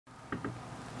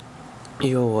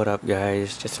Yo, what up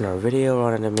guys, just another video I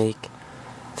wanted to make.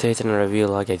 Today's another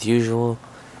vlog as usual,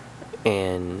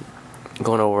 and I'm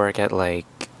going to work at like,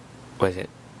 what is it,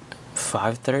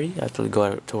 5:30? I have to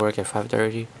go to work at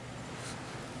 5:30.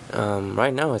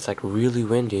 Right now it's like really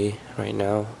windy right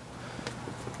now.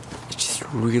 It's just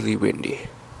really windy.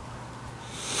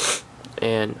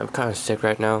 And I'm kind of sick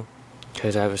right now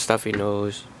because I have a stuffy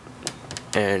nose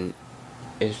and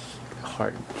it's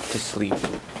hard to sleep.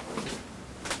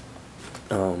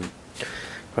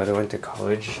 Brother went to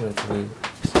college with me,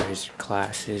 started his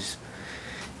classes,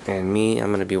 and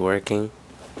I'm gonna be working.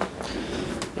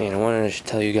 And I wanted to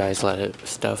tell you guys a lot of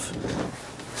stuff.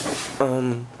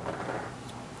 The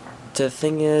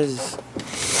thing is,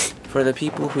 for the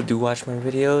people who do watch my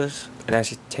videos and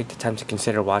actually take the time to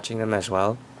consider watching them as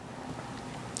well,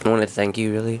 I want to thank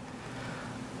you really.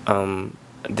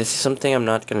 This is something I'm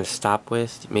not gonna stop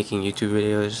with, making YouTube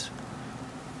videos.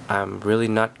 I'm really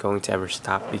not going to ever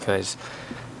stop because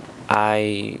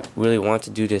I really want to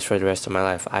do this for the rest of my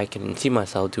life. I can see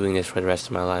myself doing this for the rest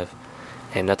of my life,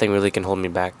 and nothing really can hold me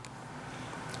back.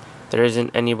 There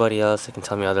isn't anybody else that can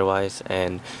tell me otherwise,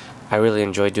 and I really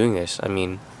enjoy doing this. I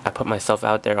mean, I put myself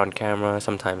out there on camera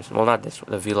sometimes. Well, not this,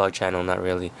 the vlog channel, not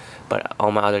really, but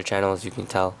all my other channels you can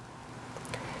tell.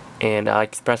 And I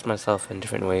express myself in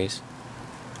different ways.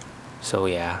 So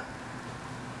yeah.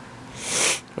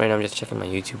 Right now I'm just checking my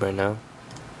YouTube right now.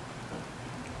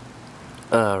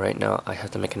 Right now I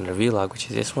have to make another vlog, which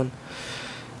is this one.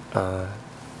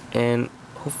 And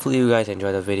hopefully you guys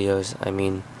enjoy the videos. I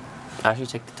mean, I actually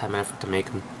take the time and effort to make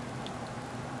them.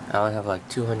 I only have like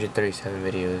 237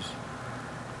 videos,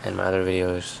 and my other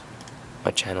videos,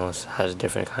 my channels has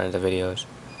different kinds of videos.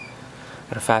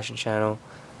 Got a fashion channel,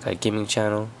 got a gaming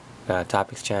channel, got a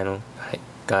topics channel,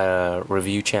 got a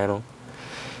review channel,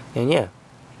 and yeah.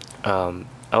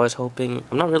 I was hoping,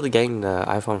 I'm not really getting the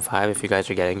iPhone 5 if you guys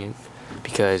are getting it,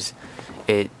 because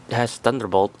it has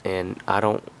Thunderbolt and I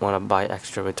don't want to buy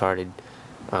extra retarded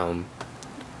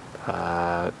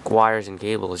wires and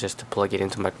cables just to plug it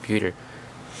into my computer.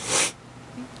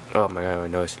 Oh my god, my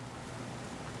nose.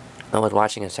 I was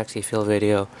watching a Sexy Feel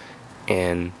video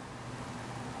and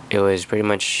it was pretty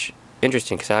much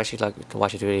interesting because I actually like to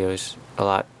watch his videos a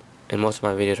lot. And most of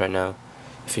my videos right now,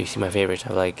 if you see my favorites,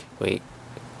 I like, wait,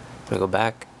 let me go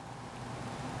back.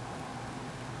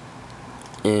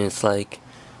 And it's like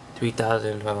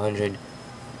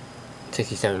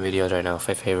 3,567 videos right now if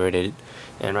I favorited.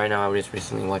 And right now I just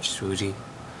recently watched Suzy,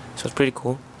 so it's pretty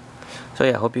cool. So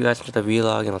yeah, I hope you guys enjoyed the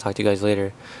vlog, and I'll talk to you guys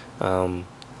later.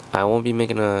 I won't be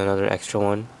making another extra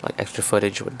one, like extra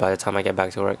footage. By the time I get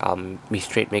back to work, I'll be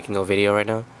straight making a video right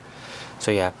now.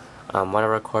 So yeah, what I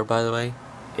record, by the way,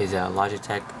 is a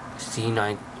Logitech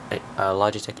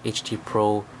HD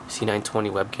Pro C920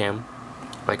 webcam.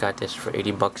 I got this for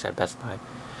 80 bucks at Best Buy.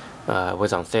 It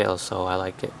was on sale, so I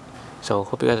liked it. So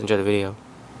hope you guys enjoy the video.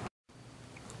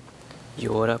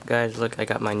 Yo, what up guys? Look, I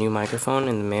got my new microphone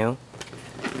in the mail.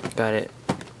 Got it.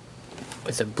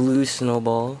 It's a blue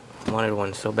Snowball. I wanted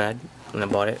one so bad and I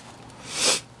bought it.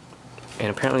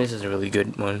 And apparently this is a really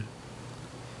good one.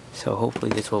 So hopefully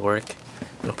this will work.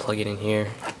 I'm gonna plug it in here.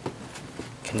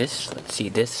 Can this, let's see,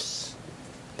 this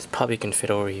probably can fit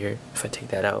over here if I take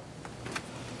that out.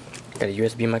 Got a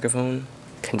USB microphone.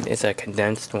 It's a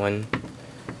condensed one.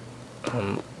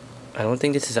 I don't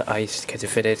think this is an ice, because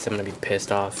if it is, I'm gonna be pissed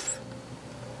off.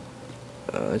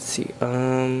 Let's see.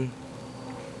 Well,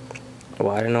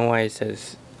 I don't know why it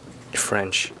says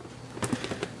French.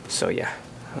 So yeah.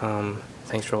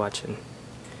 Thanks for watching,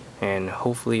 and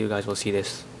hopefully you guys will see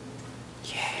this.